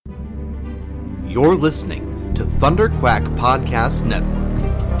You're listening to Thunderquack Podcast Network.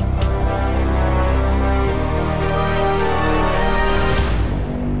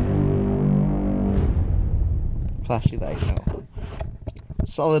 Flashy light, no.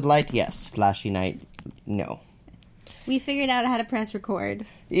 Solid light, yes. Flashy light, no. We figured out how to press record.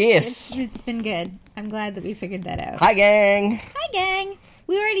 Yes. It's been good. I'm glad that we figured that out. Hi, gang. Hi, gang.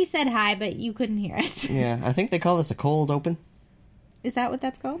 We already said hi, but you couldn't hear us. Yeah, I think they call this a cold open. Is that what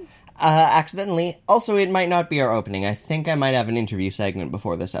that's called? Accidentally. Also, it might not be our opening. I think I might have an interview segment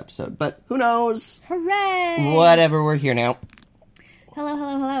before this episode, but who knows? Hooray! Whatever, we're here now. Hello,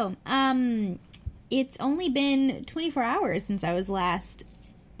 hello, hello. It's only been 24 hours since I was last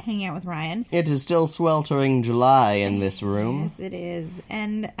hanging out with Ryan. It is still sweltering July in this room. Yes, it is.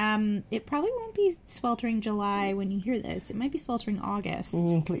 And it probably won't be sweltering July when you hear this. It might be sweltering August.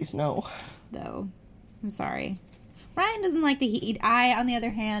 Please, no. Though. I'm sorry. Ryan doesn't like the heat. I, on the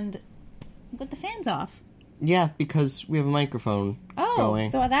other hand, put the fans off. Yeah, because we have a microphone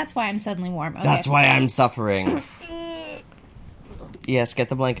going. So that's why I'm suddenly warm. Okay. That's why I'm suffering. Yes, get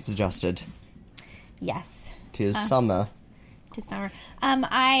the blankets adjusted. Yes. 'Tis summer. To summer.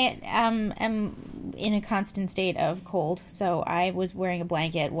 I am in a constant state of cold, so I was wearing a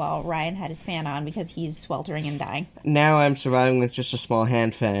blanket while Ryan had his fan on because he's sweltering and dying. Now I'm surviving with just a small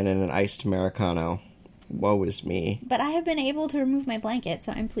hand fan and an iced Americano. Woe is me. But I have been able to remove my blanket,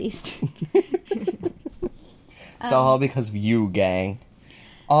 so I'm pleased. It's all because of you, gang.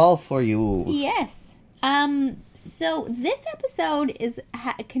 All for you. Yes. So this episode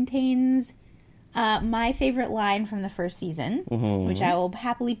contains my favorite line from the first season, which I will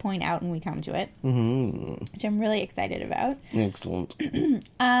happily point out when we come to it, which I'm really excited about. Excellent. Ryan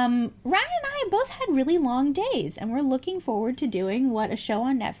and I both had really long days, and we're looking forward to doing what a show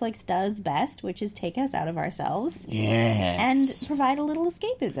on Netflix does best, which is take us out of ourselves and provide a little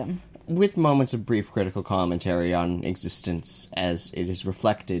escapism. With moments of brief critical commentary on existence as it is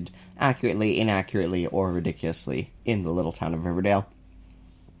reflected accurately, inaccurately, or ridiculously in the little town of Riverdale.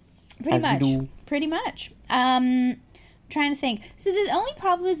 Pretty much. Trying to think. So the only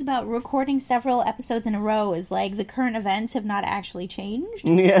problem is about recording several episodes in a row is like the current events have not actually changed.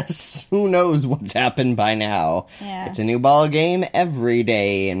 Yes, who knows what's happened by now. Yeah. It's a new ball game every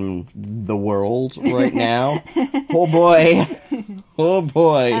day in the world right now. Oh boy. Oh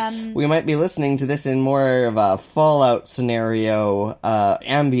boy. We might be listening to this in more of a Fallout scenario,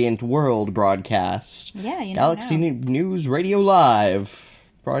 ambient world broadcast. Yeah, you know. Galaxy News Radio Live.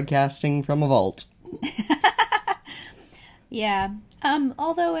 Broadcasting from a vault. Yeah.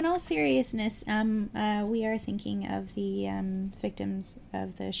 Although, in all seriousness, we are thinking of the victims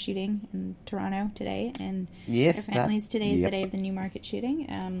of the shooting in Toronto today, and their families. Today is the day of the Newmarket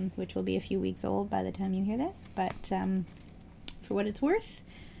shooting, which will be a few weeks old by the time you hear this. But for what it's worth,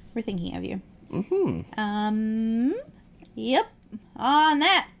 we're thinking of you. Yep. On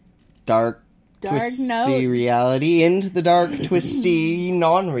that Dark twisty note. Reality into the dark, twisty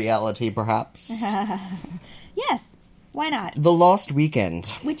non-reality, perhaps. Yes, why not? The Lost Weekend.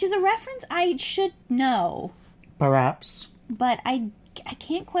 Which is a reference I should know. Perhaps. But I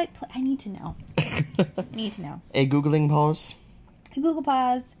can't quite I need to know. I need to know. A Googling pause. A Google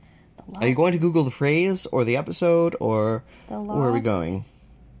pause. Are you going to Google the phrase, or the episode, or where are we going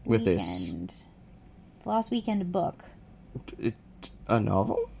with this? The Lost Weekend book. A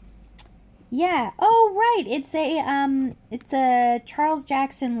novel? Yeah. Oh, right. It's a Charles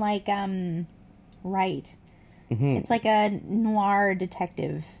Jackson right. It's like a noir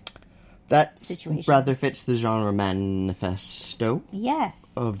detective. That situation rather fits the genre manifesto. Yes.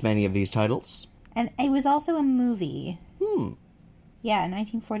 Of many of these titles. And it was also a movie. Yeah,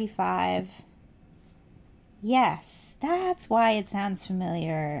 1945. Yes, that's why it sounds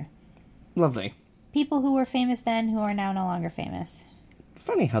familiar. Lovely. People who were famous then who are now no longer famous.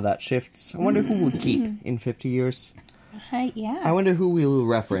 Funny how that shifts. I wonder who we'll keep in 50 years. Yeah. I wonder who we'll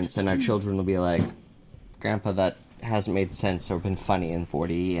reference and our children will be like, Grandpa, that hasn't made sense or been funny in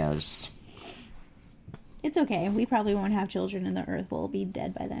 40 years. It's okay. We probably won't have children and the Earth will be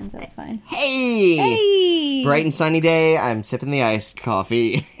dead by then, so it's fine. Hey! Bright and sunny day, I'm sipping the iced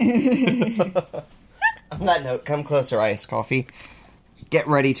coffee. On that note, come closer, iced coffee. Get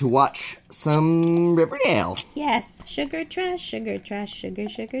ready to watch some Riverdale. Yes. Sugar trash, sugar trash, sugar,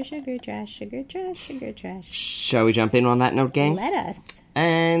 sugar, sugar trash, sugar trash, sugar trash. Shall we jump in on that note, gang? Let us.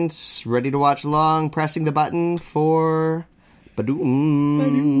 And ready to watch along, pressing the button for...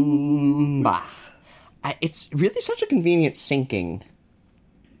 Ba-doom. Bah. It's really such a convenient syncing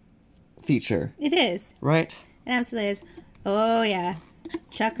feature. It is. Right? It absolutely is. Oh, yeah.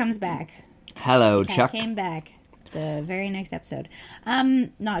 Chuck comes back. Hello, Chuck Chuck. Came back. The very next episode.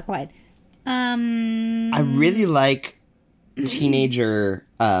 Not quite. I really like teenager,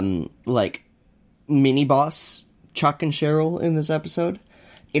 like, mini-boss Chuck and Cheryl in this episode.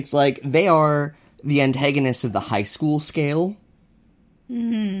 It's like, they are the antagonists of the high school scale,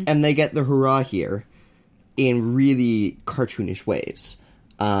 and they get the hurrah here in really cartoonish ways.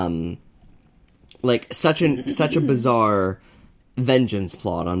 Like, such a bizarre vengeance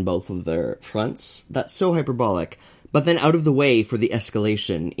plot on both of their fronts. That's so hyperbolic. But then out of the way for the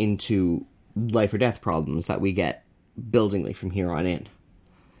escalation into life or death problems that we get buildingly from here on in.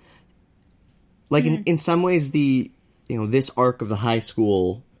 Like, in some ways, this arc of the high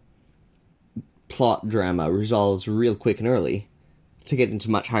school plot drama resolves real quick and early to get into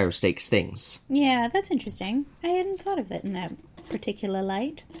much higher stakes things. Yeah, that's interesting. I hadn't thought of it in that particular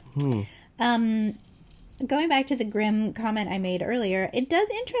light. Going back to the grim comment I made earlier, it does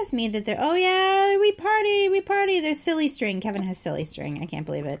interest me that they're, we party, there's silly string. Kevin has silly string. I can't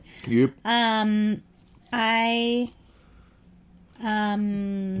believe it. Yep. I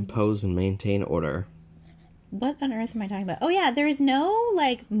impose and maintain order. What on earth am I talking about? Oh yeah, there's no,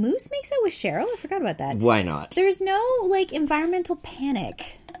 like, Moose makes out with Cheryl? I forgot about that. Why not? There's no, like, environmental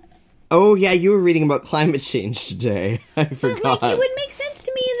panic. Oh yeah, you were reading about climate change today. I forgot. But, like, it would make sense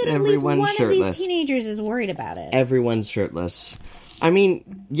to me that at least one of these teenagers is worried about it. Everyone's shirtless. I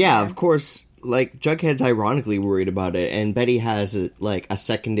mean, yeah, of course, like, Jughead's ironically worried about it, and Betty has, a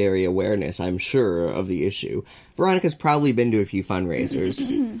secondary awareness, I'm sure, of the issue. Veronica's probably been to a few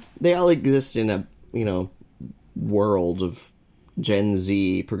fundraisers. They all exist in a, world of Gen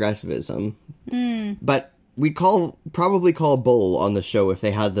Z progressivism. But we'd probably call bull on the show if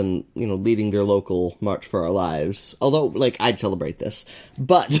they had them, leading their local March for Our Lives. Although, like, I'd celebrate this.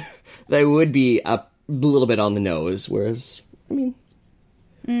 But they would be a little bit on the nose, whereas, I mean,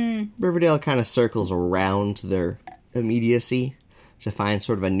 Riverdale kind of circles around their immediacy to find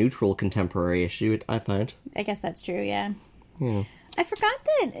sort of a neutral contemporary issue, I find. I guess that's true, yeah. Yeah. I forgot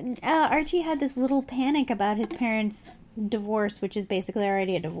that Archie had this little panic about his parents' divorce, which is basically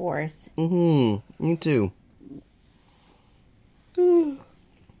already a divorce. Me too.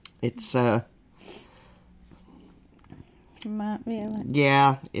 It's, yeah,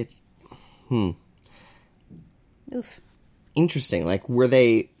 it's, Oof. Interesting. Like, were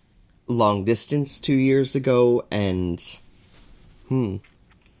they long distance 2 years ago, and,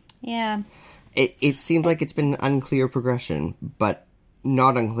 Yeah. It seemed like it's been unclear progression, but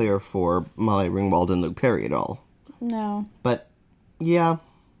not unclear for Molly Ringwald and Luke Perry at all. No. But, yeah.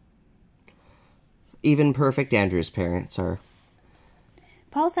 Even Perfect Andrew's parents are...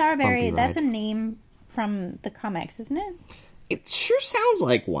 Paul Sowerberry, that's a name from the comics, isn't it? It sure sounds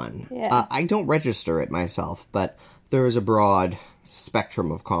like one. Yeah. I don't register it myself, but there is a broad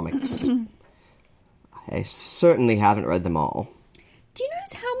spectrum of comics. I certainly haven't read them all. Do you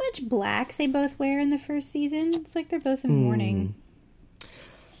notice how much black they both wear in the first season? It's like they're both in mourning.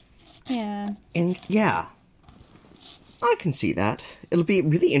 Yeah. And, yeah. I can see that. It'll be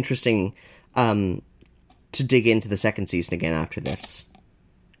really interesting to dig into the second season again after this.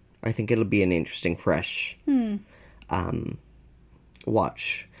 I think it'll be an interesting, fresh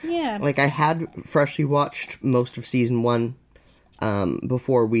watch. Yeah. Like, I had freshly watched most of season 1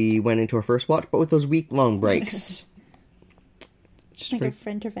 before we went into our first watch, but with those week-long breaks... Like a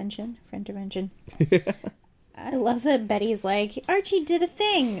friend intervention. I love that Betty's like, Archie did a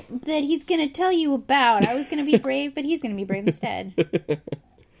thing that he's going to tell you about. I was going to be brave, but he's going to be brave instead.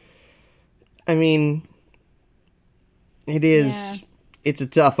 I mean, it is... Yeah. It's a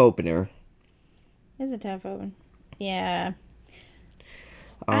tough opener. It's a tough open. Yeah.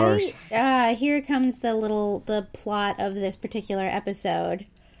 Ours. Here comes the plot of this particular episode.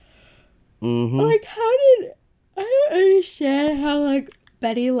 Mm-hmm. Like, I don't understand how, like,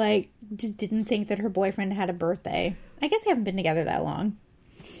 Betty, like, just didn't think that her boyfriend had a birthday. I guess they haven't been together that long.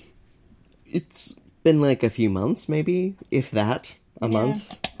 It's been, like, a few months, maybe, if that. A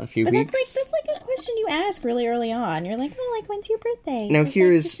month, a few weeks. That's like a question you ask really early on. You're like, oh, like, when's your birthday? Now,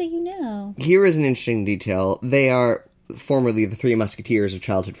 just so you know. Here is an interesting detail. They are formerly the Three Musketeers of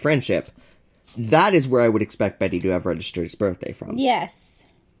childhood friendship. That is where I would expect Betty to have registered his birthday from. Yes.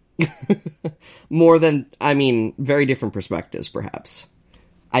 More than, I mean, very different perspectives, perhaps.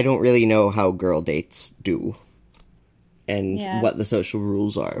 I don't really know how girl dates do and what the social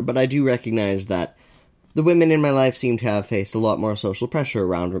rules are, but I do recognize that the women in my life seem to have faced a lot more social pressure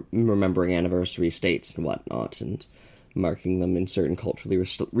around remembering anniversary dates and whatnot, and marking them in certain culturally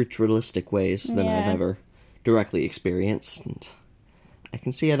ritualistic ways than I've ever directly experienced, and I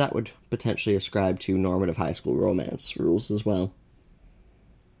can see how that would potentially ascribe to normative high school romance rules as well.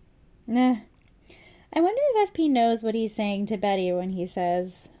 Nah. I wonder if FP knows what he's saying to Betty when he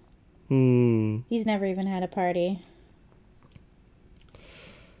says, He's never even had a party.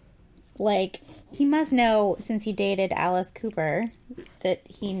 Like, he must know, since he dated Alice Cooper, that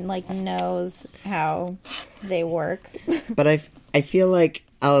he, like, knows how they work. But I feel like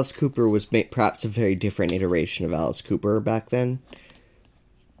Alice Cooper was perhaps a very different iteration of Alice Cooper back then.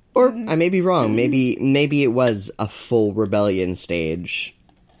 Or, I may be wrong. Maybe it was a full rebellion stage.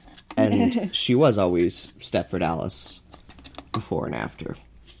 And she was always Stepford Alice. Before and after.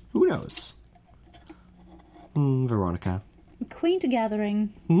 Who knows? Veronica. Quaint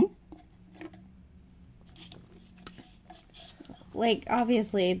gathering. Like,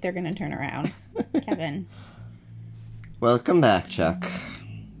 obviously, they're gonna turn around. Kevin. Welcome back, Chuck.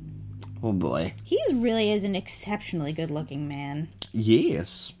 Oh boy. He really is an exceptionally good-looking man.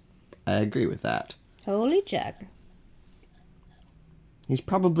 Yes. I agree with that. Holy Chuck. He's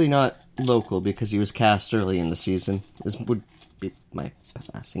probably not local because he was cast early in the season. This would be my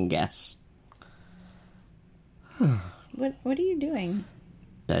passing guess. What are you doing?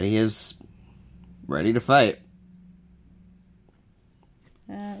 Betty is ready to fight.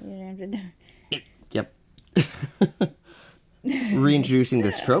 Yep. Reintroducing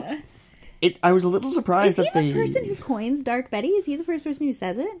this trope. I was a little surprised that the person who coins Dark Betty? Is he the first person who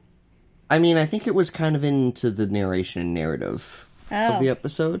says it? I mean, I think it was kind of into the narration and narrative of the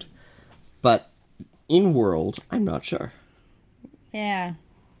episode. But in world, I'm not sure. Yeah.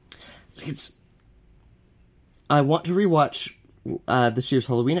 I want to rewatch this year's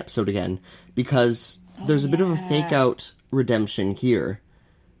Halloween episode again because there's a bit of a fake-out redemption here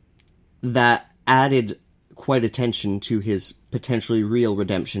that added quite attention to his potentially real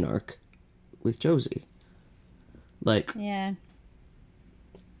redemption arc with Josie. Like... Yeah.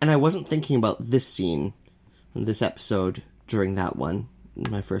 And I wasn't thinking about this scene, this episode, during that one,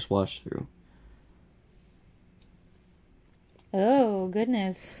 my first watch-through. Oh,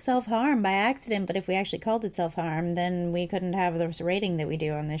 goodness. Self-harm by accident, but if we actually called it self-harm, then we couldn't have the rating that we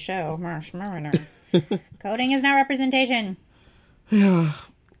do on this show. Coding is not representation.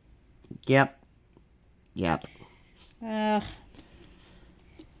 Yep.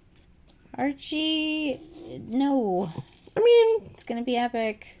 Archie... No. I mean... It's gonna be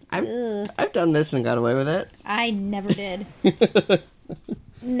epic. I've done this and got away with it. I never did.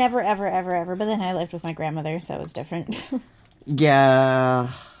 Never, ever, ever, ever. But then I lived with my grandmother, so it was different. Yeah.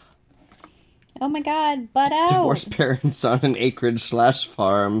 Oh my god, butt out. Divorced parents on an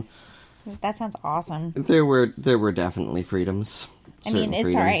acreage/farm. That sounds awesome. There were definitely freedoms. I mean,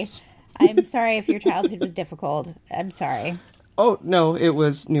 it's sorry. I'm sorry if your childhood was difficult. I'm sorry. Oh, no, it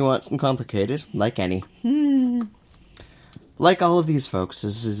was nuanced and complicated, like any. Like all of these folks.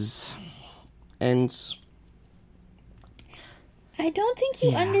 And... I don't think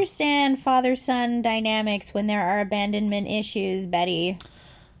you understand father-son dynamics when there are abandonment issues, Betty.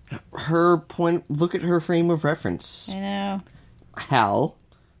 Her point... Look at her frame of reference. I know. Hal.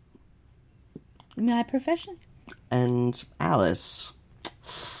 My profession. And Alice.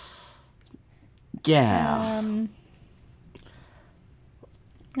 Yeah. I'm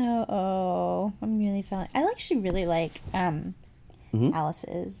really feeling... I actually really like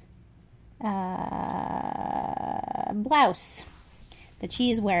Alice's blouse that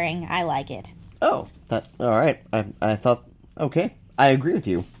she is wearing. I like it. Oh, all right. I thought... Okay. I agree with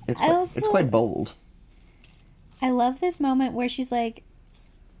you. It's quite bold. I love this moment where she's like...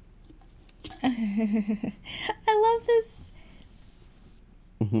 I love this...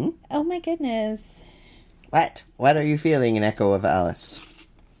 Oh my goodness. What? What are you feeling, an echo of Alice?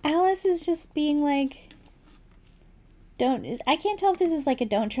 Alice is just being like... I can't tell if this is like a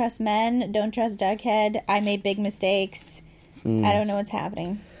don't trust men, don't trust Jughead, I made big mistakes. I don't know what's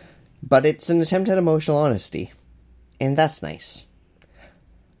happening. But it's an attempt at emotional honesty. And that's nice.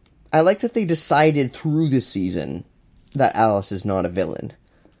 I like that they decided through this season that Alice is not a villain.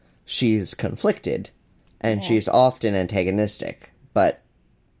 She's conflicted, and she's often antagonistic, but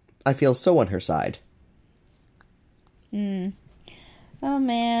I feel so on her side. Oh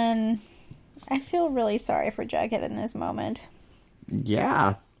man, I feel really sorry for Jughead in this moment.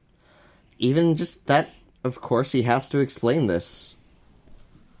 Yeah. Even just that, of course, he has to explain this.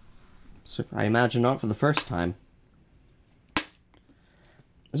 So I imagine not for the first time.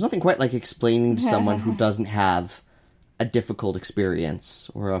 There's nothing quite like explaining to someone who doesn't have a difficult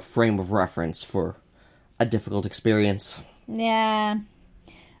experience or a frame of reference for a difficult experience. Yeah.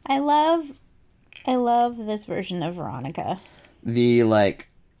 I love this version of Veronica. The,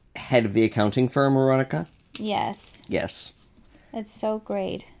 head of the accounting firm, Veronica? Yes. Yes. It's so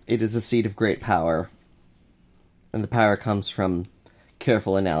great. It is a seat of great power. And the power comes from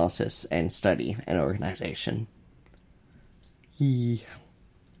careful analysis and study and organization.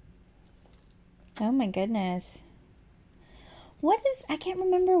 Oh my goodness. I can't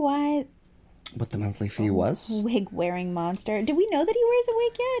remember why. What the monthly fee was? Wig-wearing monster. Do we know that he wears a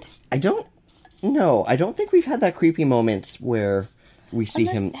wig yet? I don't know. I don't think we've had that creepy moment where we see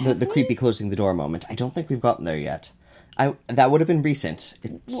him, the creepy closing the door moment. I don't think we've gotten there yet. That would have been recent.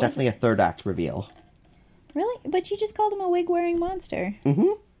 It's definitely a third act reveal. Really? But you just called him a wig-wearing monster.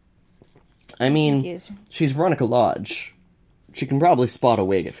 Mm-hmm. I mean, she's Veronica Lodge. She can probably spot a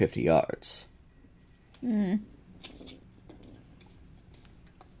wig at 50 yards. Hmm.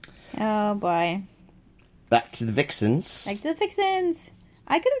 Oh, boy. Back to the Vixens. Back to the Vixens.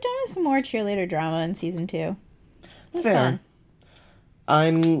 I could have done with some more cheerleader drama in season 2. It was Fair.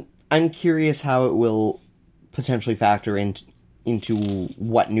 fun. I'm curious how it will potentially factor into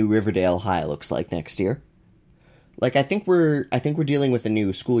what new Riverdale High looks like next year. Like, I think we're dealing with a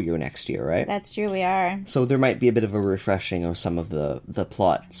new school year next year, right? That's true, we are. So there might be a bit of a refreshing of some of the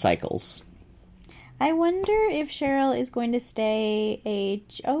plot cycles. I wonder if Cheryl is going to stay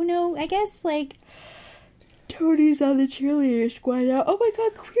oh no, I guess, like, Tony's on the cheerleader squad now. Oh my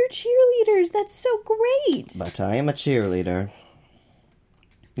god, queer cheerleaders! That's so great! But I am a cheerleader.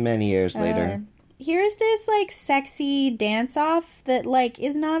 Many years later. Here's this, like, sexy dance-off that, like,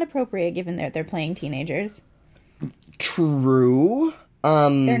 is not appropriate given that they're playing teenagers. True.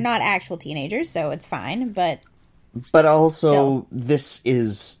 They're not actual teenagers, so it's fine, but... But also, still.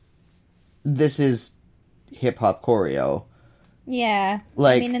 This is hip-hop choreo. Yeah.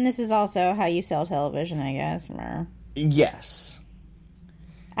 Like, I mean, and this is also how you sell television, I guess. Yes.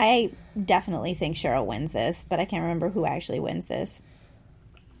 I definitely think Cheryl wins this, but I can't remember who actually wins this.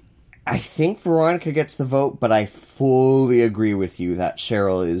 I think Veronica gets the vote, but I fully agree with you that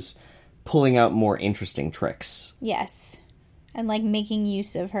Cheryl is pulling out more interesting tricks. Yes. And, like, making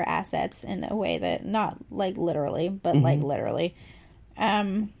use of her assets in a way that, not, like, literally, but, like, literally.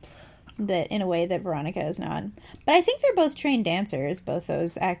 That in a way that Veronica is not. But I think they're both trained dancers, both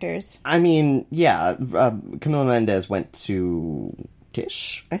those actors. I mean, yeah, Camila Mendez went to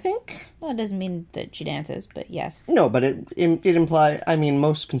Tisch, I think? Well, it doesn't mean that she dances, but yes. No, but it implies, I mean,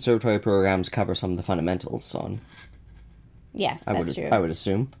 most conservatory programs cover some of the fundamentals on. Yes, that's true. I would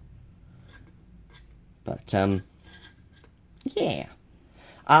assume. But, yeah.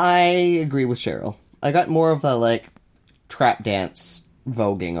 I agree with Cheryl. I got more of a, like, trap dance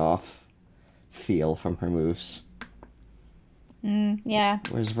voguing off feel from her moves. Yeah.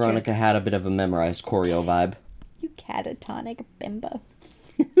 Whereas Veronica had a bit of a memorized choreo vibe. You catatonic bimbos.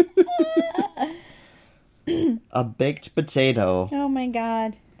 A baked potato. Oh my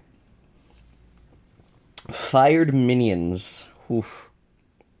god. Fired minions. Oof.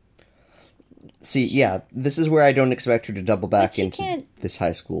 See, yeah, this is where I don't expect her to double back into this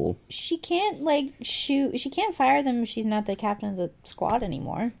high school. She can't, like, shoot. She can't fire them if she's not the captain of the squad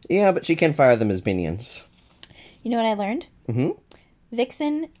anymore. Yeah, but she can fire them as minions. You know what I learned? Mm-hmm.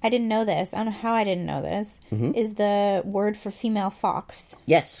 Vixen, I didn't know this. I don't know how I didn't know this. Is the word for female fox.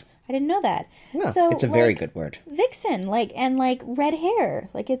 Yes. I didn't know that. No, so, it's a very good word. Vixen, like, and, like, red hair.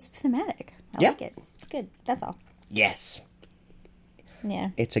 Like, it's thematic. I like it. It's good. That's all. Yes.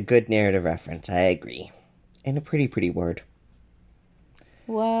 Yeah. It's a good narrative reference, I agree. And a pretty word.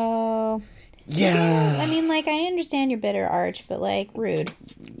 Whoa. Yeah. I mean, like, I understand your bitter arch, but, like, rude.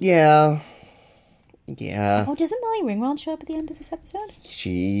 Yeah. Yeah. Oh, doesn't Molly Ringwald show up at the end of this episode?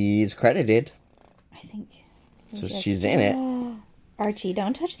 She's credited. I think. So she's in it. Archie,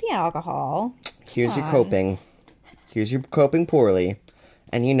 don't touch the alcohol. Here's your coping. Here's your coping poorly.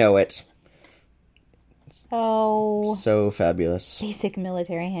 And you know it. Oh. So fabulous. Basic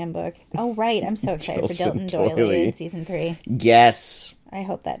military handbook. Oh, right. I'm so excited for Dilton Doily in season 3. Yes. I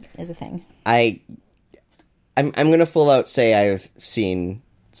hope that is a thing. I'm gonna full out say I've seen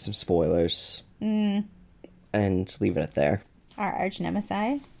some spoilers. And leave it at there. Our arch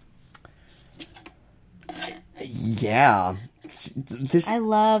nemesis. Yeah. I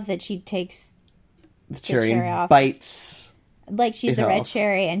love that she takes the cherry off. Bites. Like, she's the red off.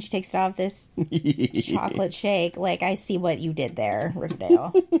 cherry, and she takes it off this chocolate shake. Like, I see what you did there,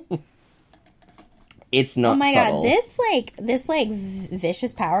 Riverdale. It's not subtle. Oh my god, this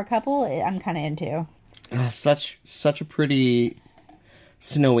vicious power couple, I'm kind of into. Such a pretty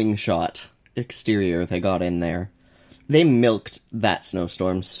snowing shot exterior they got in there. They milked that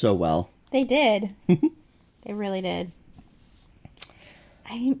snowstorm so well. They did. They really did.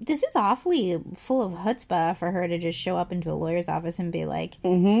 This is awfully full of chutzpah for her to just show up into a lawyer's office and be like,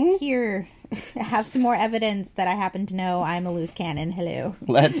 here, have some more evidence that I happen to know I'm a loose cannon. Hello.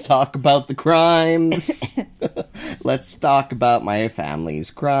 Let's talk about the crimes. Let's talk about my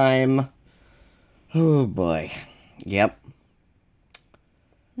family's crime. Oh, boy. Yep.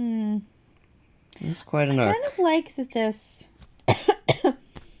 It's quite an arc. I kind of like that this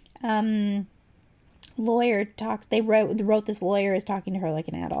lawyer talks. They wrote this lawyer is talking to her like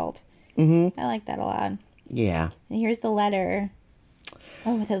an adult. Mm-hmm. I like that a lot. Yeah. And here's the letter.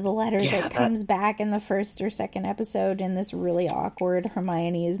 Oh, the letter that comes back in the first or second episode in this really awkward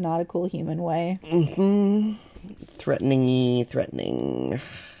Hermione is not a cool human way. Mm-hmm. Threatening.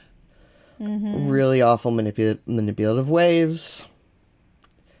 Mm-hmm. Really awful manipulative ways.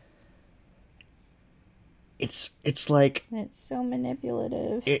 It's like... It's so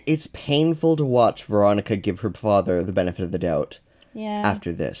manipulative. It's painful to watch Veronica give her father the benefit of the doubt. Yeah.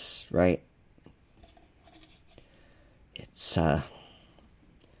 After this, right? It's,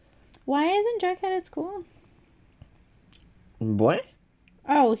 Why isn't Jughead at school? What?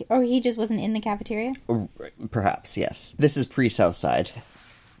 Oh, or he just wasn't in the cafeteria? Perhaps, yes. This is pre-Southside.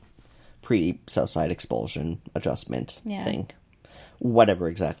 Pre-Southside expulsion adjustment thing. Whatever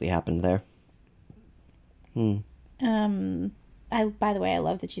exactly happened there. By the way, I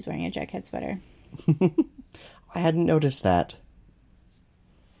love that she's wearing a Jughead sweater. I hadn't noticed that.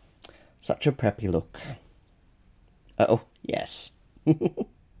 Such a preppy look. Oh, yes.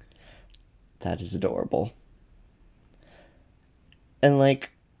 That is adorable. And,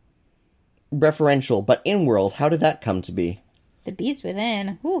 like, referential, but in-world, how did that come to be? The beast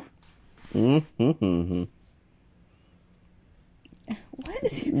within. Whew. Mm-hmm. What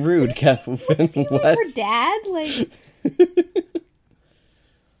is it? Rude, Kevin. What? Is he like her dad? Like...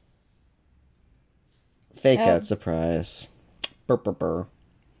 Fake out surprise. Burr.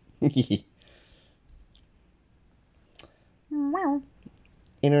 Wow.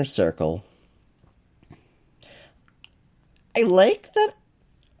 Inner circle. I like that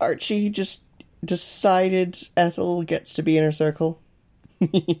Archie just decided Ethel gets to be inner circle.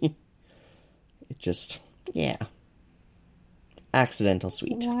 It just, yeah. Accidental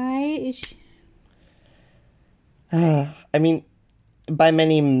sweet. Why is she... I mean, by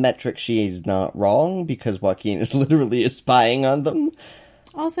many metrics, she is not wrong, because Joaquin is literally spying on them.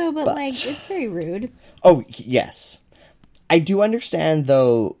 Also, but like, it's very rude. Oh, yes. I do understand,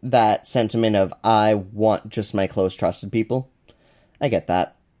 though, that sentiment of, I want just my close, trusted people. I get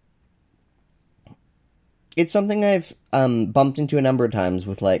that. It's something I've bumped into a number of times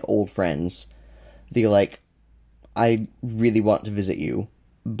with, like, old friends. The, like, I really want to visit you,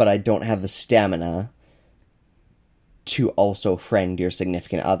 but I don't have the stamina to also friend your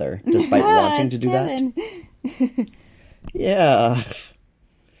significant other, despite wanting to do that. Yeah.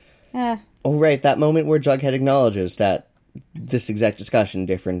 Oh, right, that moment where Jughead acknowledges that this exact discussion,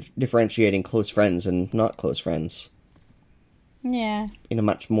 differentiating close friends and not close friends. Yeah. In a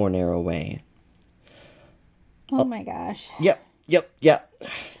much more narrow way. Oh my gosh. Yep.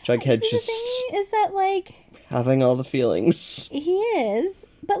 Jughead just... The thing is that, like... having all the feelings. He is.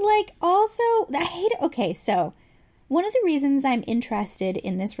 But, like, also... I hate it. Okay, so... One of the reasons I'm interested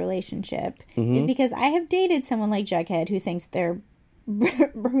in this relationship is because I have dated someone like Jughead who thinks they're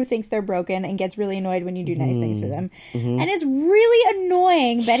broken and gets really annoyed when you do nice things for them. And it's really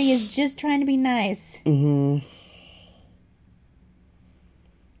annoying Betty is just trying to be nice.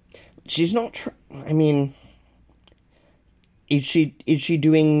 She's not I mean, is she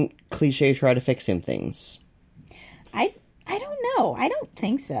doing cliche try to fix him things? I don't know. I don't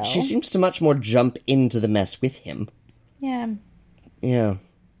think so. She seems to much more jump into the mess with him. Yeah. Yeah.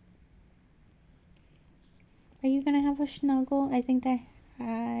 Are you gonna have a snuggle? I think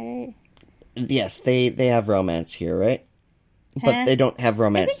Yes, they have romance here, right? But they don't have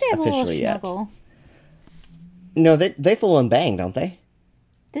romance officially yet. Snuggle. No, they full on bang, don't they?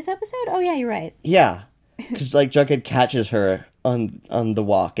 This episode? Oh yeah, you're right. Yeah, because like Jughead catches her on the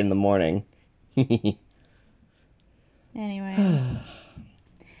walk in the morning. Anyway.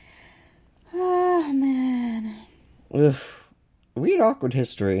 Oh man. Oof. Weird, awkward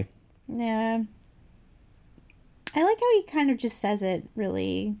history. Yeah. I like how he kind of just says it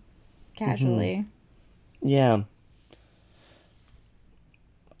really casually. Yeah.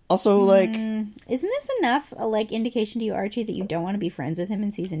 Also, like... Isn't this enough, like, indication to you, Archie, that you don't want to be friends with him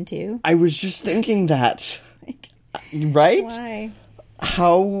in season 2? I was just thinking that. Right? Why?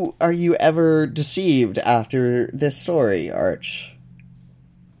 How are you ever deceived after this story, Arch?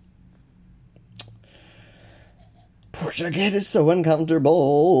 Poor Jughead is so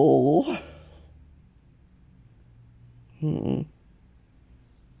uncomfortable.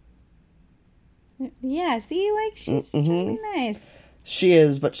 Yeah, see, like, she's just trying to be nice. She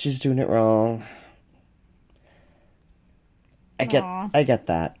is, but she's doing it wrong. I get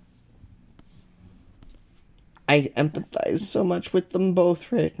that. I empathize so much with them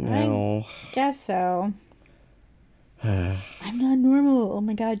both right now. I guess so. I'm not normal. Oh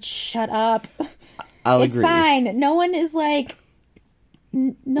my god, shut up. I'll agree. It's fine. No one is like...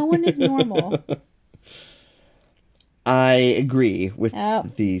 No one is normal. I agree with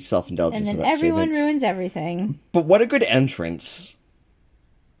the self-indulgence of that and then everyone statement. ruins everything. But what a good entrance.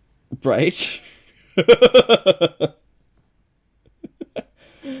 Right?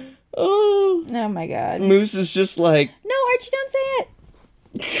 Oh my god. Moose is just like... No, Archie, don't say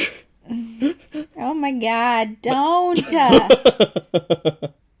it! Oh my god, don't!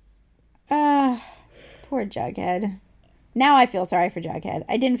 Poor Jughead. Now I feel sorry for Jughead.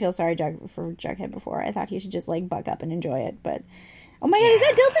 I didn't feel sorry for Jughead before. I thought he should just, like, buck up and enjoy it, but... Oh my god, is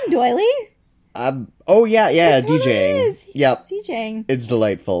that Dilton Doily? Oh yeah, it totally DJing. Is. Yep. He's DJing. It's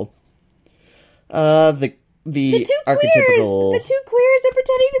delightful. The two archetypical... Queers! The two queers are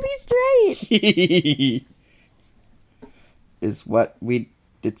pretending to be straight!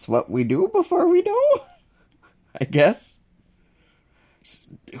 It's what we do before we know? I guess.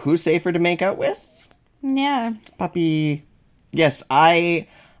 Who's safer to make out with? Yeah. Puppy. Yes, I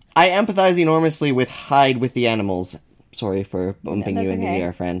empathize enormously with Hide with the animals. Sorry for bumping you into the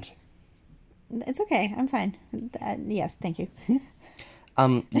air, friend. It's okay. I'm fine. Yes, thank you.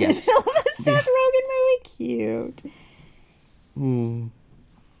 Yes. Seth Rogen movie. Cute.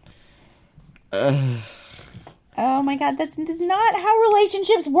 Oh my god, that's not how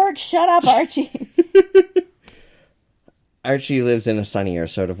relationships work. Shut up, Archie. Archie lives in a sunnier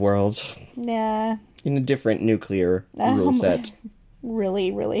sort of world. Yeah. In a different nuclear rule set.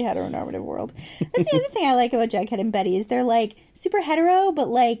 Really, really heteronormative world. That's the other thing I like about Jughead and Betty is they're, like, super hetero, but,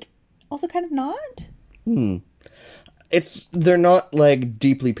 like, also kind of not. They're not, like,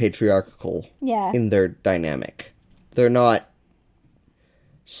 deeply patriarchal in their dynamic. They're not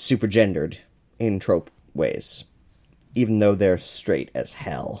super gendered in trope ways, even though they're straight as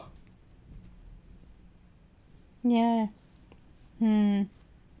hell. Yeah.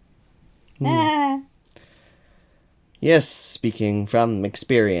 Yes, speaking from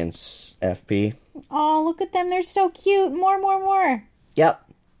experience, FP. Oh, look at them. They're so cute. More.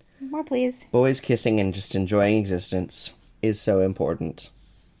 Yep. More, please. Boys kissing and just enjoying existence is so important.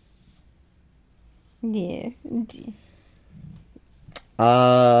 Yeah.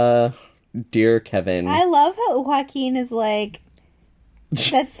 Dear Kevin. I love how Joaquin is like,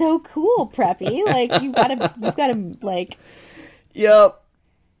 that's so cool, Preppy. Like, you've gotta, like... Yep.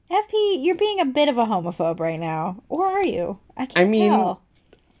 FP, you're being a bit of a homophobe right now. Or are you? I can't tell.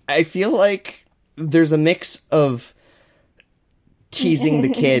 I feel like there's a mix of teasing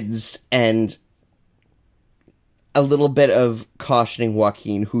the kids and a little bit of cautioning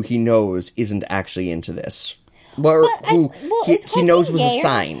Joaquin, who he knows isn't actually into this. He knows was a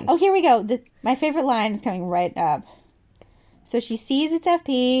sign. Oh, here we go. My favorite line is coming right up. So she sees it's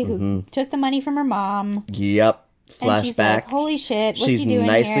FP, who took the money from her mom. Yep. Flashback. And she's like, holy shit, what's he doing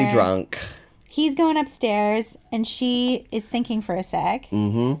nicely here? Drunk. He's going upstairs, and she is thinking for a sec.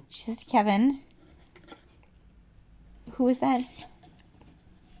 She says to Kevin, who is that?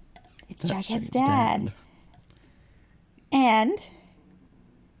 It's Jughead's dad. And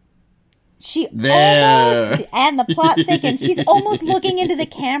she almost, and the plot thickens, she's almost looking into the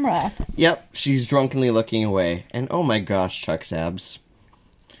camera. Yep, she's drunkenly looking away. And oh my gosh, Chuck's abs.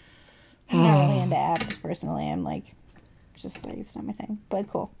 I'm not really into abs, personally. I'm like, just like, it's not my thing. But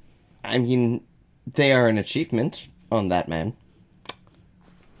cool. I mean, they are an achievement on that man.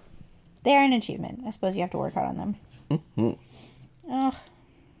 They are an achievement. I suppose you have to work hard on them. Ugh.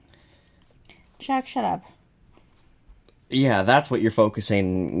 Chuck, shut up. Yeah, that's what you're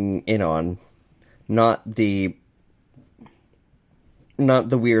focusing in on. Not the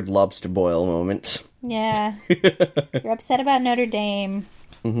weird lobster boil moment. Yeah. You're upset about Notre Dame.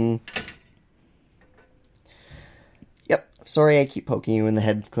 Yep. Sorry I keep poking you in the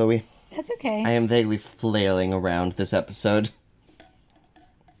head, Chloe. That's okay. I am vaguely flailing around this episode.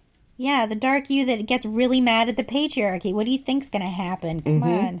 Yeah, the dark you that gets really mad at the patriarchy. What do you think's gonna happen? Come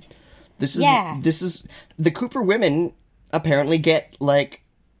on. This is the Cooper women apparently get, like,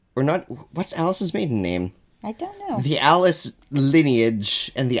 or not, what's Alice's maiden name? I don't know. The Alice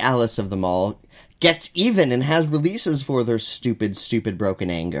lineage and the Alice of them all gets even and has releases for their stupid broken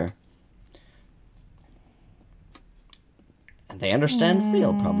anger. And they understand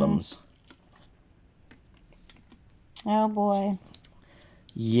real problems. Oh boy.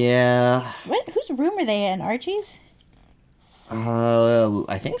 Yeah. Whose room are they in? Archie's?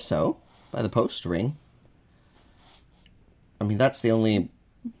 I think so. By the post ring. I mean, that's the only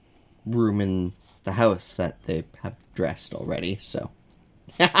room in the house that they have dressed already, so.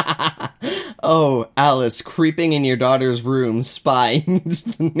 Oh, Alice, creeping in your daughter's room, spying into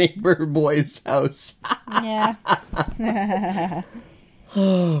the neighbor boy's house. Yeah.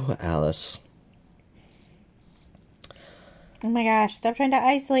 Oh, Alice. Oh my gosh, stop trying to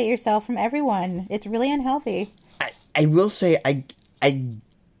isolate yourself from everyone. It's really unhealthy. I will say, I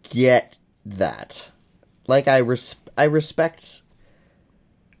get that. Like, I respect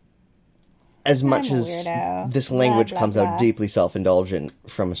as much as this language comes out deeply self-indulgent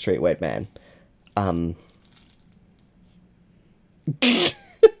from a straight white man.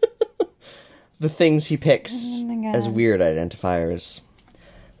 The things he picks as weird identifiers.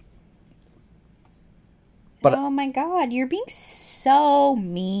 But, oh my god, you're being so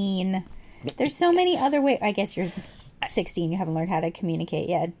mean. There's so many other ways. I guess you're 16, you haven't learned how to communicate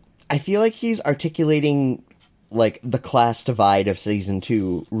yet. I feel like he's articulating, like, the class divide of season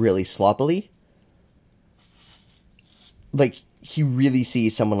 2 really sloppily. Like, he really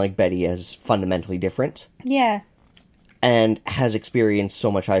sees someone like Betty as fundamentally different. Yeah. And has experienced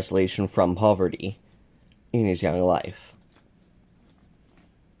so much isolation from poverty in his young life.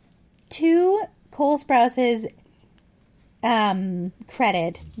 To Cole Sprouse's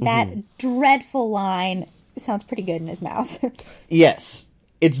credit, that dreadful line sounds pretty good in his mouth. Yes.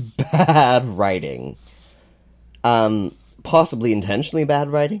 It's bad writing. Possibly intentionally bad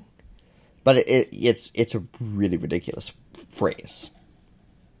writing. But it's a really ridiculous phrase.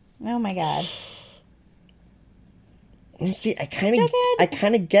 Oh my god. See, I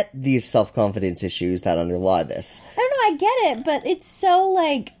kind of get these self-confidence issues that underlie this. I don't know, I get it, but it's so,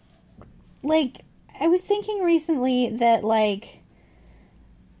 like, I was thinking recently that, like,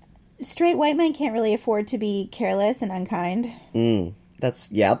 straight white men can't really afford to be careless and unkind.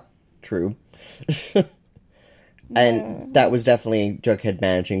 Yep, true. And that was definitely Jughead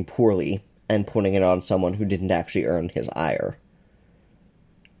managing poorly and putting it on someone who didn't actually earn his ire.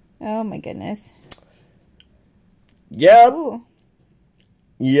 Oh my goodness. Yep. Ooh.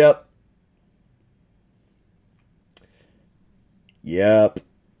 Yep. Yep.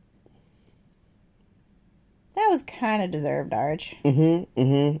 That was kind of deserved, Arch. Oh,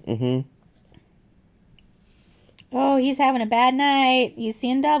 he's having a bad night. He's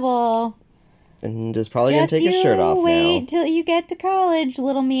seeing double. And is probably going to take his shirt off now. Wait till you get to college,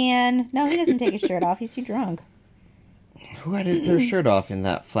 little man. No, he doesn't take his shirt off. He's too drunk. Who had their shirt off in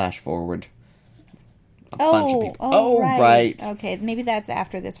that flash forward? A bunch of people. Oh, right. Okay, maybe that's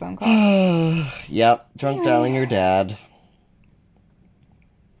after this phone call. Yep, drunk dialing your dad.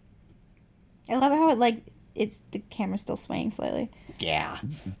 I love how the camera's still swaying slightly. Yeah.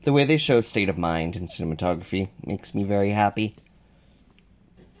 The way they show state of mind in cinematography makes me very happy.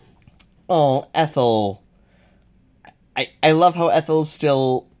 Oh, Ethel. I love how Ethel's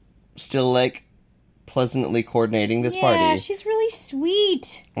still like, pleasantly coordinating this party. Yeah, she's really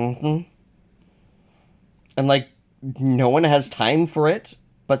sweet. And, like, no one has time for it,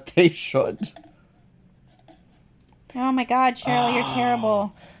 but they should. Oh my god, Cheryl, you're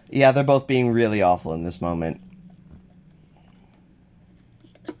terrible. Yeah, they're both being really awful in this moment.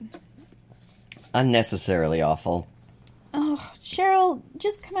 Unnecessarily awful. Oh, Cheryl,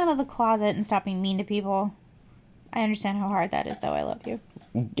 just come out of the closet and stop being mean to people. I understand how hard that is, though. I love you.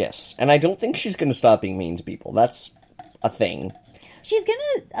 Yes, and I don't think she's going to stop being mean to people. That's a thing.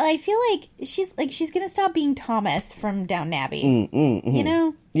 I feel like she's gonna stop being Thomas from Downton Abbey. You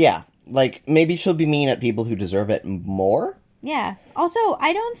know? Yeah, like, maybe she'll be mean at people who deserve it more? Yeah. Also,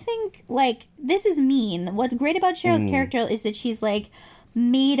 I don't think, like, this is mean. What's great about Cheryl's character is that she's, like,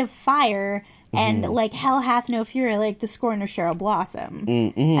 made of fire and, like, hell hath no fury, like the scorn of Cheryl Blossom.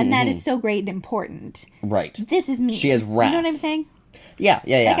 And that is so great and important. Right. This is mean. She has wrath. You know what I'm saying? Yeah.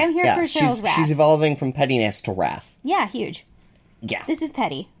 Like, I'm here for Cheryl's wrath. She's evolving from pettiness to wrath. Yeah, huge. Yeah. This is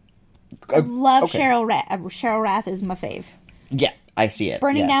petty. I love Cheryl Wrath. Cheryl Wrath is my fave. Yeah, I see it.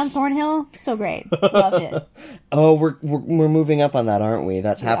 Burning down Thornhill, so great. Love it. Oh, we're moving up on that, aren't we?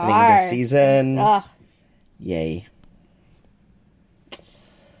 That's happening this season. Yay.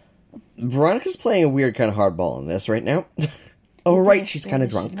 Veronica's playing a weird kind of hardball in this right now. Oh, right, she's kind of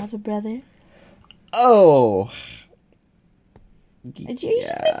drunk. Another brother. Oh. Are you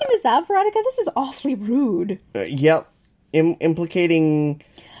just making this up, Veronica? This is awfully rude. Yep. Implicating...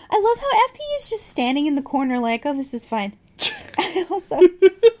 I love how FP is just standing in the corner like, oh, this is fine. Also,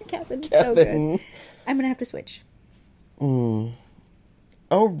 Kevin's so good. I'm gonna have to switch. Oh,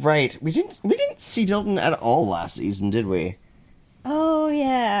 right. We didn't see Dilton at all last season, did we? Oh,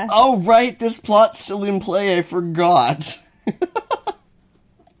 yeah. Oh, right. This plot's still in play. I forgot.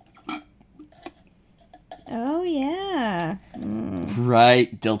 Oh, yeah.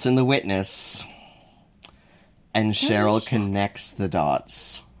 Right. Dilton the witness. And Cheryl connects the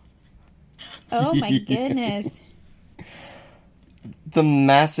dots. Oh, my goodness. The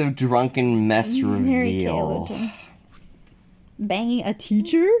massive drunken mess reveal. Banging a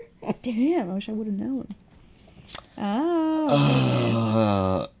teacher? Damn, I wish I would have known.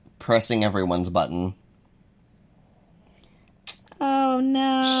 Oh. Pressing everyone's button. Oh,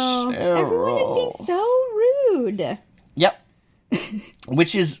 no. Cheryl. Everyone is being so rude. Yep.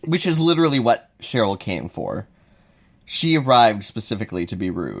 Which is literally what Cheryl came for. She arrived specifically to be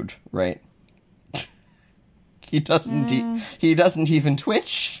rude, right? He doesn't even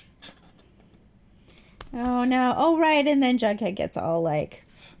twitch. Oh, no. Oh, right. And then Jughead gets all, like,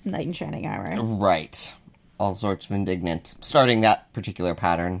 knight in shining armor. Right. All sorts of indignant. Starting that particular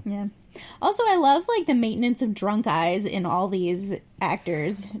pattern. Yeah. Also, I love, like, the maintenance of drunk eyes in all these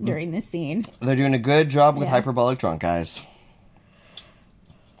actors during this scene. They're doing a good job with hyperbolic drunk eyes.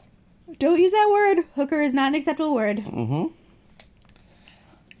 Don't use that word. Hooker is not an acceptable word. Mm-hmm.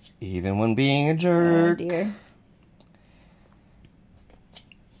 Even when being a jerk. Oh, dear.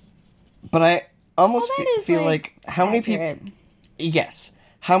 But I almost feel like how accurate. many people... Yes.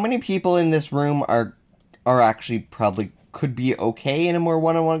 How many people in this room are actually probably could be okay in a more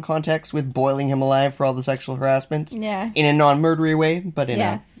one-on-one context with boiling him alive for all the sexual harassment? Yeah. In a non-murdery way, but in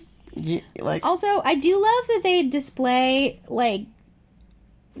a... like... Also, I do love that they display, like...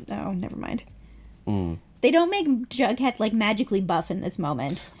 Oh, never mind. They don't make Jughead, like, magically buff in this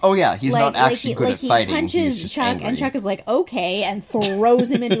moment. Oh, yeah. He's not actually good at fighting. He punches Chuck, angry. And Chuck is like, okay, and throws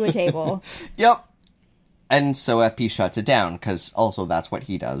him into a table. Yep. And so FP shuts it down, because also that's what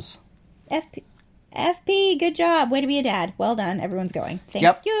he does. FP, good job. Way to be a dad. Well done. Everyone's going.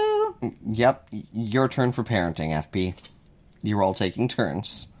 Thank you. Yep. Your turn for parenting, FP. You're all taking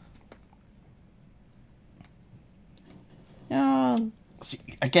turns. Oh, See,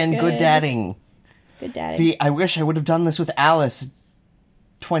 again, good dadding. Good dadding. I wish I would have done this with Alice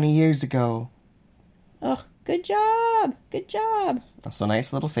 20 years ago. Oh, good job. Good job. That's a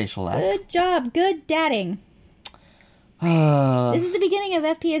nice little facial act. Good job. Good dadding. This is the beginning of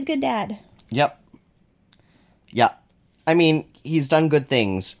FP as good dad. Yep. I mean, he's done good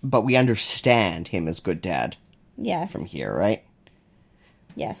things, but we understand him as good dad. Yes. From here, right?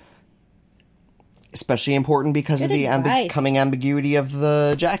 Yes. Especially important because good of the coming ambiguity of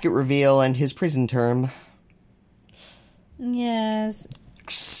the jacket reveal and his prison term. Yes.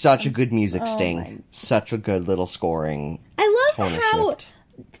 Such a good music sting. Such a good little scoring. I love how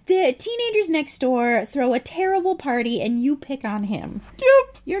the teenagers next door throw a terrible party and you pick on him.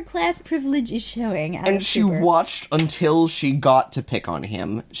 Yep. Your class privilege is showing. And she watched until she got to pick on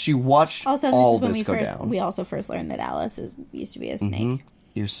him. She watched all this go down. We also first learned that Alice used to be a snake. Mm-hmm.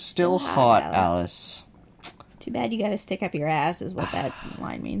 You're still hot, Alice. Too bad you gotta stick up your ass, is what that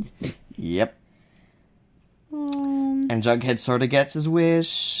line means. Yep. And Jughead sort of gets his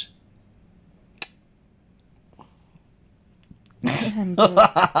wish. I've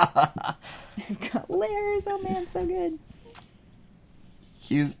got layers. Oh man, so good.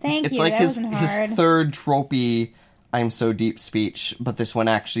 It's like his third tropey I'm so deep speech, but this one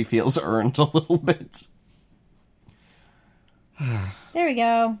actually feels earned a little bit. There we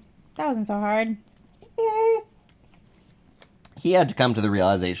go. That wasn't so hard. He had to come to the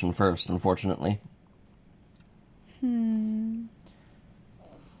realization first, unfortunately. When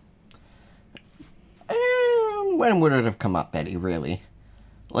would it have come up, Betty, really?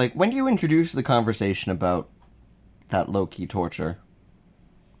 Like, when do you introduce the conversation about that low-key torture?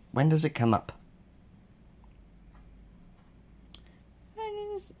 When does it come up?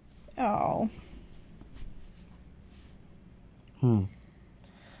 Oh.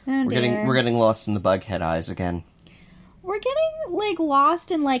 We're getting lost in the Bughead eyes again. We're getting, like,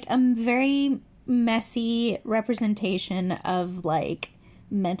 lost in, like, a very messy representation of, like,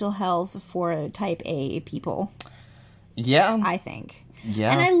 mental health for type A people. Yeah. I think.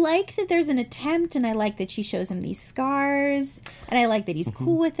 Yeah. And I like that there's an attempt, and I like that she shows him these scars, and I like that he's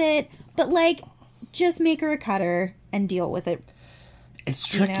cool with it, but, like, just make her a cutter and deal with it. It's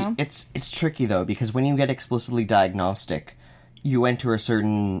tricky. You know? It's tricky, though, because when you get explicitly diagnostic, you enter a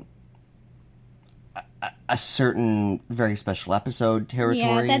certain very special episode territory.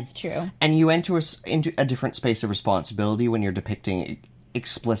 Yeah, that's true. And you enter into a different space of responsibility when you're depicting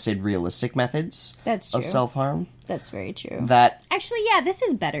explicit, realistic methods of self-harm. That's very true. Actually, yeah, this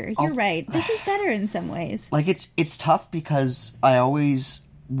is better. You're right. This is better in some ways. Like, it's tough because I always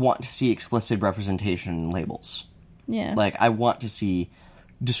want to see explicit representation in labels. Yeah. Like, I want to see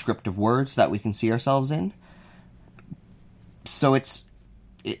descriptive words that we can see ourselves in. So it's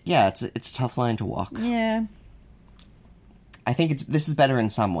a tough line to walk. Yeah. I think this is better in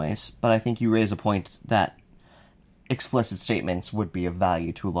some ways, but I think you raise a point that explicit statements would be of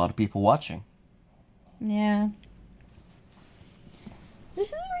value to a lot of people watching. Yeah. This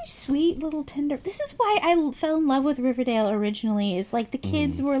is a very sweet little tender... This is why I fell in love with Riverdale originally, is like the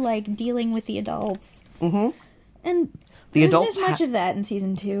kids were like dealing with the adults. Mm-hmm. And the there adults isn't as much of that in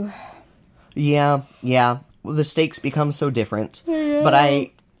season 2. Yeah. Well, the stakes become so different. But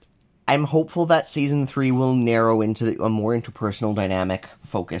I'm hopeful that season 3 will narrow into a more interpersonal dynamic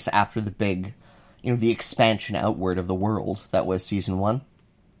focus after the big, the expansion outward of the world that was season 1.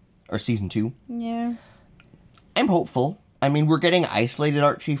 Or season 2. Yeah. I'm hopeful. I mean, we're getting isolated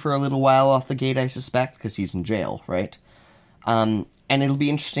Archie for a little while off the gate, I suspect, because he's in jail, right? And it'll be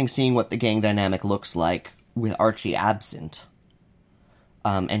interesting seeing what the gang dynamic looks like with Archie absent.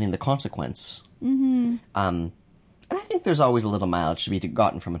 And in the consequence. Mm-hmm. And I think there's always a little mileage to be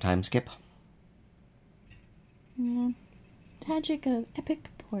gotten from a time skip. Yeah. Tragic of epic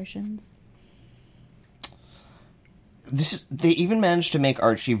proportions. They even managed to make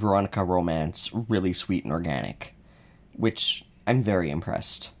Archie-Veronica romance really sweet and organic. Which I'm very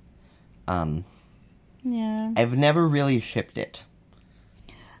impressed. Yeah. I've never really shipped it.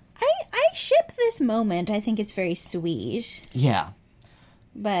 I ship this moment. I think it's very sweet. Yeah.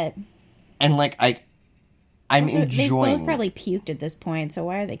 But... And, like, I'm also, enjoying... They've both probably puked at this point, so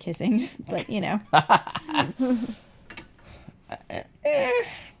why are they kissing? But,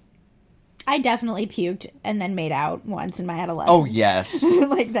 I definitely puked and then made out once in my adolescence. Oh, yes.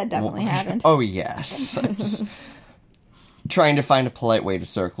 Like, that definitely happened. Oh, yes. I'm just trying to find a polite way to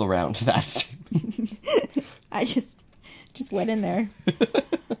circle around to that statement. I just went in there.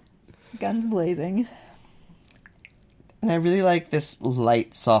 Guns blazing. And I really like this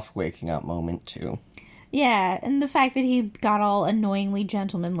light, soft waking up moment, too. Yeah, and the fact that he got all annoyingly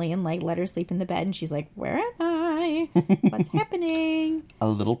gentlemanly and, like, let her sleep in the bed, and she's like, where am I? What's happening? A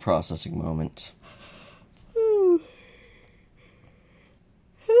little processing moment.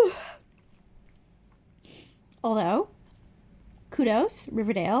 Although, kudos,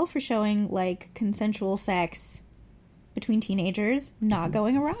 Riverdale, for showing, like, consensual sex between teenagers not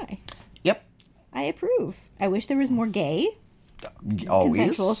going awry. Yep. I approve. I wish there was more gay Always.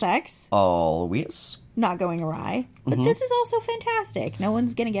 consensual sex. Always. Not going awry. But this is also fantastic. No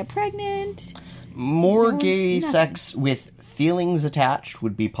one's gonna get pregnant. More gay sex with feelings attached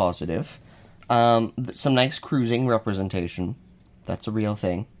would be positive. Some nice cruising representation. That's a real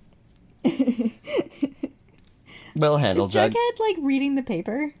thing. Well handled, Is Jughead, like, reading the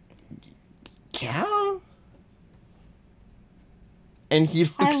paper? Yeah. And he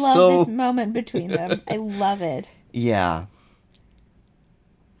looks I love this moment between them. I love it. Yeah.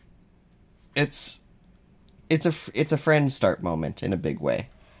 It's a friend start moment in a big way.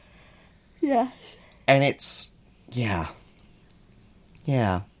 Yeah. And it's... Yeah.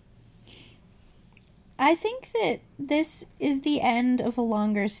 I think that this is the end of a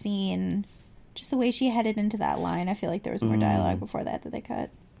longer scene. Just the way she headed into that line. I feel like there was more dialogue before that they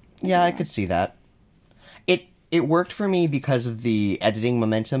cut. Yeah, I could see that. It worked for me because of the editing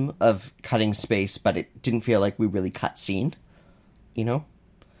momentum of cutting space, but it didn't feel like we really cut scene. You know?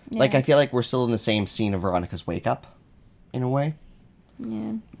 Yeah. Like, I feel like we're still in the same scene of Veronica's wake up, in a way.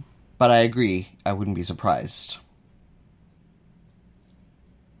 Yeah. But I agree, I wouldn't be surprised.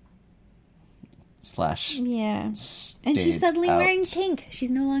 Slash. Yeah. And she's suddenly wearing pink. She's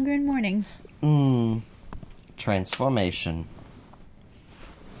no longer in mourning. Transformation.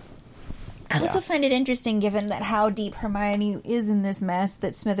 I also find it interesting, given that how deep Hermione is in this mess,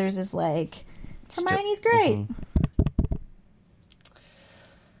 that Smithers is like, Hermione's great.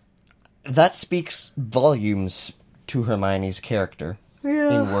 That speaks volumes to Hermione's character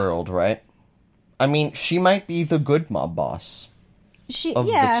in world, right? I mean, she might be the good mob boss of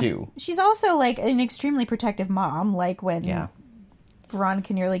the two. She's also, like, an extremely protective mom, like when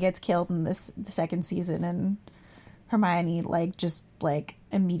Veronica nearly gets killed in the second season, and Hermione, like, just, like,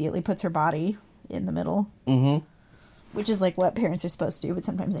 immediately puts her body in the middle. Mm-hmm. Which is, like, what parents are supposed to do, but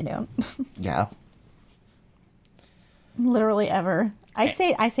sometimes they don't. Yeah. Literally ever. I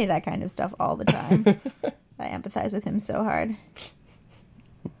say that kind of stuff all the time. I empathize with him so hard.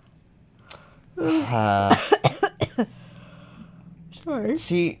 Sorry.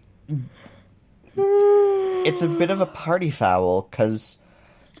 See, it's a bit of a party foul, because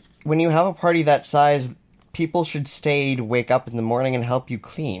when you have a party that size, people should stay to wake up in the morning and help you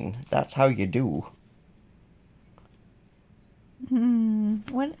clean. That's how you do.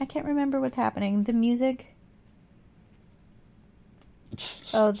 What? I can't remember what's happening. The music?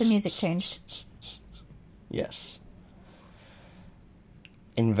 Oh, the music changed. Yes.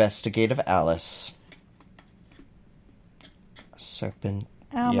 Investigative Alice. Serpent.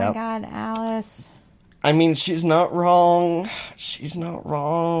 Oh my god, Alice. I mean, she's not wrong. She's not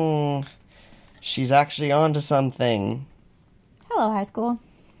wrong. She's actually onto something. Hello, high school.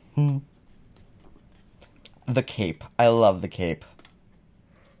 The cape. I love the cape.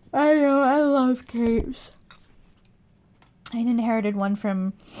 I know, I love capes. I inherited one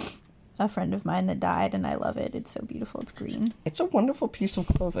from a friend of mine that died, and I love it. It's so beautiful. It's green. It's a wonderful piece of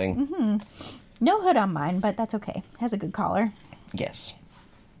clothing. Mm-hmm. No hood on mine, but that's okay. It has a good collar. Yes.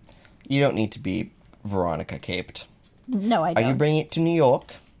 You don't need to be Veronica caped. No, I don't. Are you bringing it to New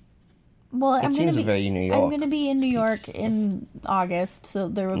York? Well, it seems very New York. I'm going to be in New York in August, so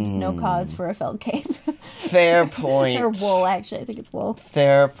there was no cause for a felt cape. Fair point. Or wool, actually. I think it's wool.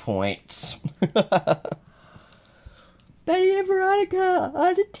 Fair points. Betty and Veronica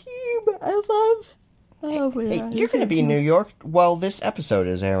on a team. I love. Oh, hey, you're going to be in New York while this episode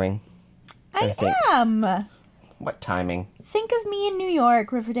is airing. I am. What timing? Think of me in New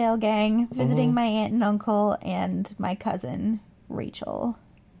York, Riverdale gang, visiting my aunt and uncle and my cousin, Rachel.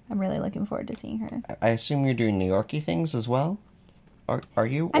 I'm really looking forward to seeing her. I assume you're doing New York-y things as well? Are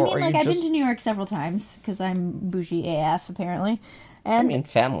you? I mean, I've been to New York several times, because I'm bougie AF, apparently. And, I mean,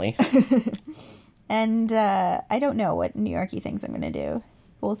 family. And I don't know what New York-y things I'm going to do.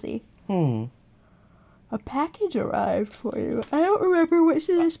 We'll see. A package arrived for you. I don't remember what's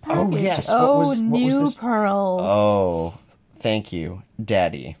in this package. Oh, yes. What new pearls. Oh, thank you,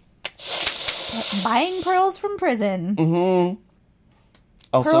 Daddy. Buying pearls from prison. Mm-hmm.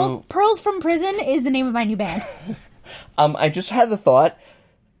 Also, Pearls from Prison is the name of my new band. I just had the thought,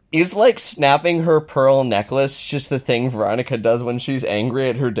 is like snapping her pearl necklace just the thing Veronica does when she's angry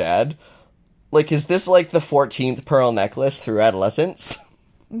at her dad? Like, is this like the 14th pearl necklace through adolescence?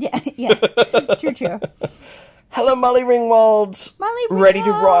 Yeah. True. Hello, Molly Ringwald. Molly Ringwald. Ready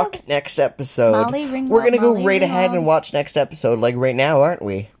to rock next episode. Molly Ringwald. We're going to go right ahead and watch next episode, like right now, aren't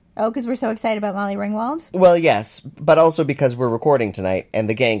we? Oh, because we're so excited about Molly Ringwald? Well, yes, but also because we're recording tonight, and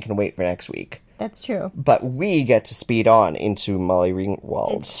the gang can wait for next week. That's true. But we get to speed on into Molly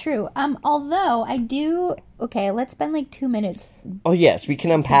Ringwald. It's true. Although, I do... Okay, let's spend like 2 minutes... Oh, yes, we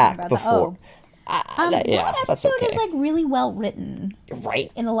can unpack before... that episode is like really well written,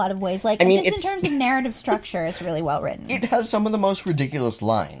 right? In a lot of ways, like in terms of narrative structure, it's really well written. It has some of the most ridiculous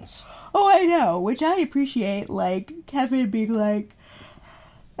lines. Oh, I know, which I appreciate. Like Kevin being like,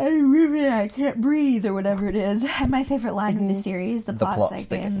 "I can't breathe" or whatever it is. My favorite line of the series: "The plot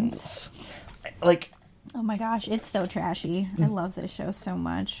thickens." Like, oh my gosh, it's so trashy. I love this show so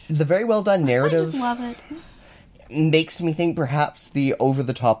much. The very well done narrative. I just love it. Makes me think perhaps the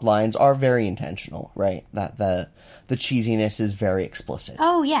over-the-top lines are very intentional, right? That the cheesiness is very explicit.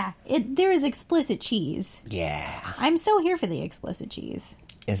 Oh, yeah. There is explicit cheese. Yeah. I'm so here for the explicit cheese.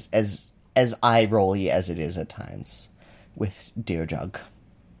 As eye-rolly as it is at times with Dear Jug.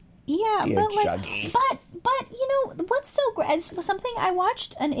 Yeah, Dear Juggy. but, you know, what's so great... Something... I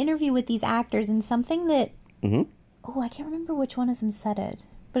watched an interview with these actors, and something that... Mm-hmm. Oh, I can't remember which one of them said it.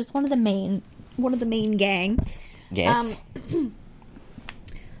 But it's one of the main gang. Yes.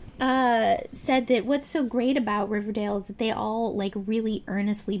 Said that what's so great about Riverdale is that they all like really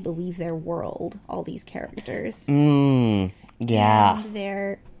earnestly believe their world. All these characters. Yeah.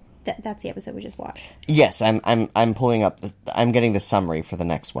 And that's the episode we just watched. Yes, I'm pulling up I'm getting the summary for the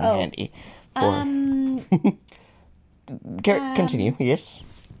next one handy. Continue. Yes.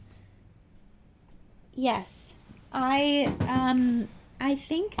 Yes, I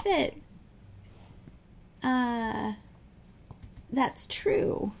think that. That's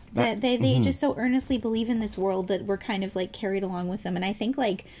true. That they just so earnestly believe in this world that we're kind of like carried along with them. And I think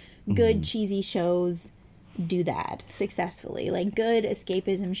like good cheesy shows do that successfully. Like good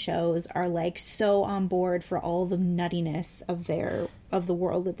escapism shows are like so on board for all the nuttiness of the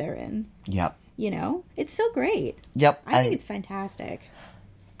world that they're in. Yep. You know? It's so great. Yep. I think it's fantastic.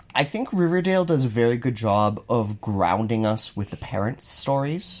 I think Riverdale does a very good job of grounding us with the parents'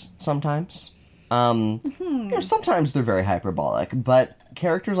 stories sometimes. You know, sometimes they're very hyperbolic, but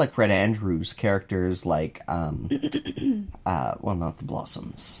characters like Fred Andrews, characters like, well, not the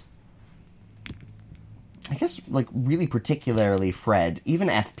Blossoms. I guess, like, really particularly Fred, even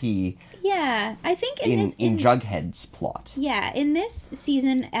FP. Yeah, I think in Jughead's plot. Yeah, in this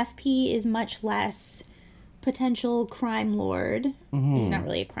season, FP is much less potential crime lord. He's not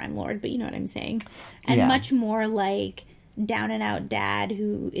really a crime lord, but you know what I'm saying. And much more like down and out dad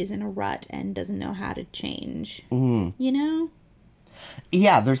who is in a rut and doesn't know how to change. You know?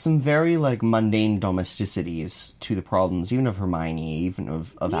 Yeah, there's some very like mundane domesticities to the problems, even of Hermione, even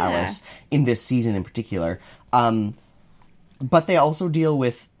of Alice in this season in particular. But they also deal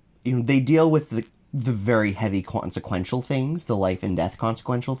with the very heavy consequential things, the life and death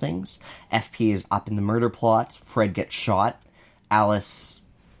consequential things. FP is up in the murder plot. Fred gets shot. Alice,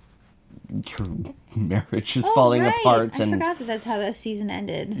 her marriage is falling apart. I forgot that that's how this season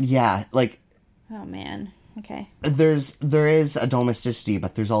ended. Yeah, like... Oh, man. Okay. There is a domesticity,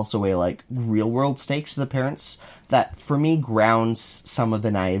 but there's also a, like, real-world stakes to the parents that, for me, grounds some of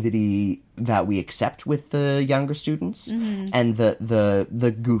the naivety that we accept with the younger students and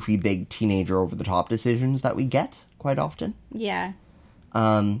the goofy, big, teenager, over-the-top decisions that we get quite often. Yeah.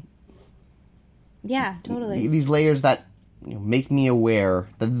 Yeah, totally. These layers that make me aware,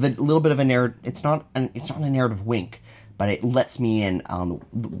 the little bit of a narrative, it's not a narrative wink, but it lets me in on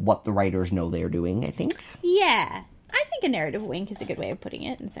what the writers know they're doing, I think. Yeah. I think a narrative wink is a good way of putting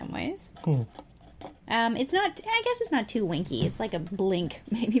it in some ways. It's not, I guess it's not too winky. It's like a blink,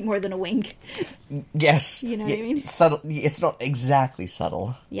 maybe more than a wink. Yes. You know what I mean? Subtle. It's not exactly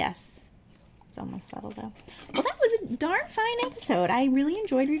subtle. Yes. It's almost subtle, though. Well, that was a darn fine episode. I really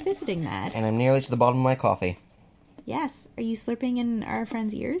enjoyed revisiting that. And I'm nearly to the bottom of my coffee. Yes. Are you slurping in our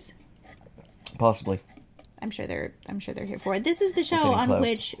friends' ears? Possibly. I'm sure they're here for it. This is the show on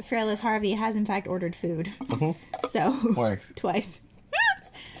which Fairlift Harvey has in fact ordered food. Mm-hmm. So twice.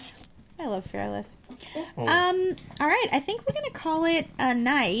 I love Fairlift. All right, I think we're gonna call it a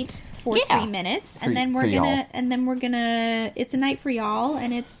night for 3 minutes, and then we're gonna it's a night for y'all,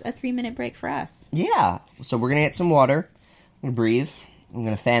 and it's a 3-minute break for us. Yeah. So we're gonna get some water. I'm gonna breathe. I'm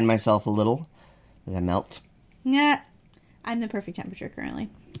gonna fan myself a little as I melt. Yeah, I'm the perfect temperature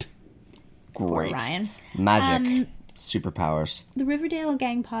currently. Great. Poor Ryan. Magic. Superpowers. The Riverdale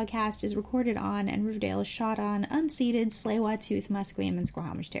Gang podcast is recorded on and Riverdale is shot on unceded Tsleil-Waututh, Musqueam, and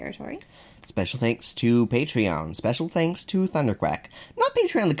Squamish territory. Special thanks to Patreon. Special thanks to Thunderquack. Not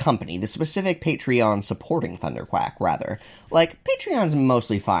Patreon the company, the specific Patreon supporting Thunderquack, rather. Like, Patreon's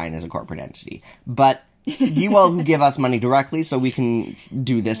mostly fine as a corporate entity, but you all who give us money directly so we can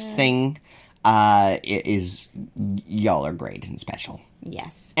do this thing, y'all are great and special.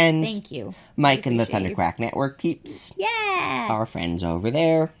 Yes. And thank you. Mike and the Thunderquack Network peeps. Yeah. Our friends over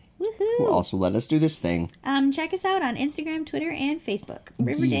there. Woohoo. Who also let us do this thing. Check us out on Instagram, Twitter, and Facebook.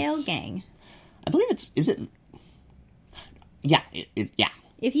 Riverdale Gang. I believe is it? Yeah. Yeah.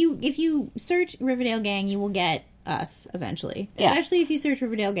 If you search Riverdale Gang, you will get us eventually. Yeah. Especially if you search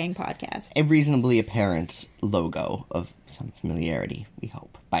Riverdale Gang Podcast. A reasonably apparent logo of some familiarity, we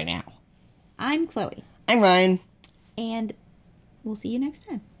hope, by now. I'm Chloe. I'm Ryan. And we'll see you next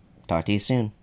time. Talk to you soon.